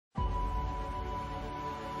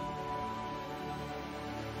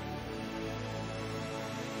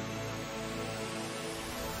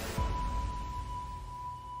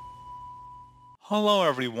Hello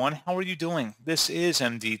everyone, how are you doing? This is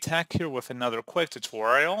MD Tech here with another quick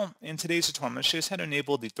tutorial. In today's tutorial, I'm going to show you how to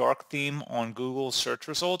enable the dark theme on Google search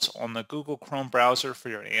results on the Google Chrome browser for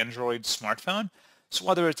your Android smartphone. So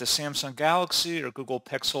whether it's a Samsung Galaxy or Google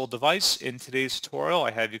Pixel device, in today's tutorial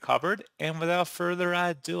I have you covered. And without further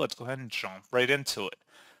ado, let's go ahead and jump right into it.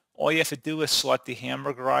 All you have to do is select the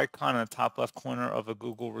hamburger icon in the top left corner of a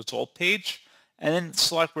Google result page, and then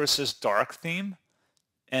select where it says dark theme,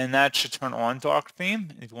 and that should turn on dark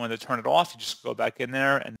theme. If you wanted to turn it off, you just go back in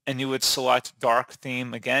there and you would select dark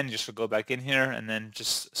theme again. You just would go back in here and then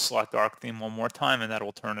just select dark theme one more time and that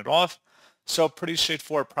will turn it off. So pretty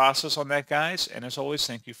straightforward process on that, guys. And as always,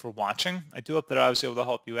 thank you for watching. I do hope that I was able to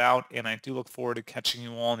help you out, and I do look forward to catching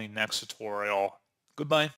you all in the next tutorial. Goodbye.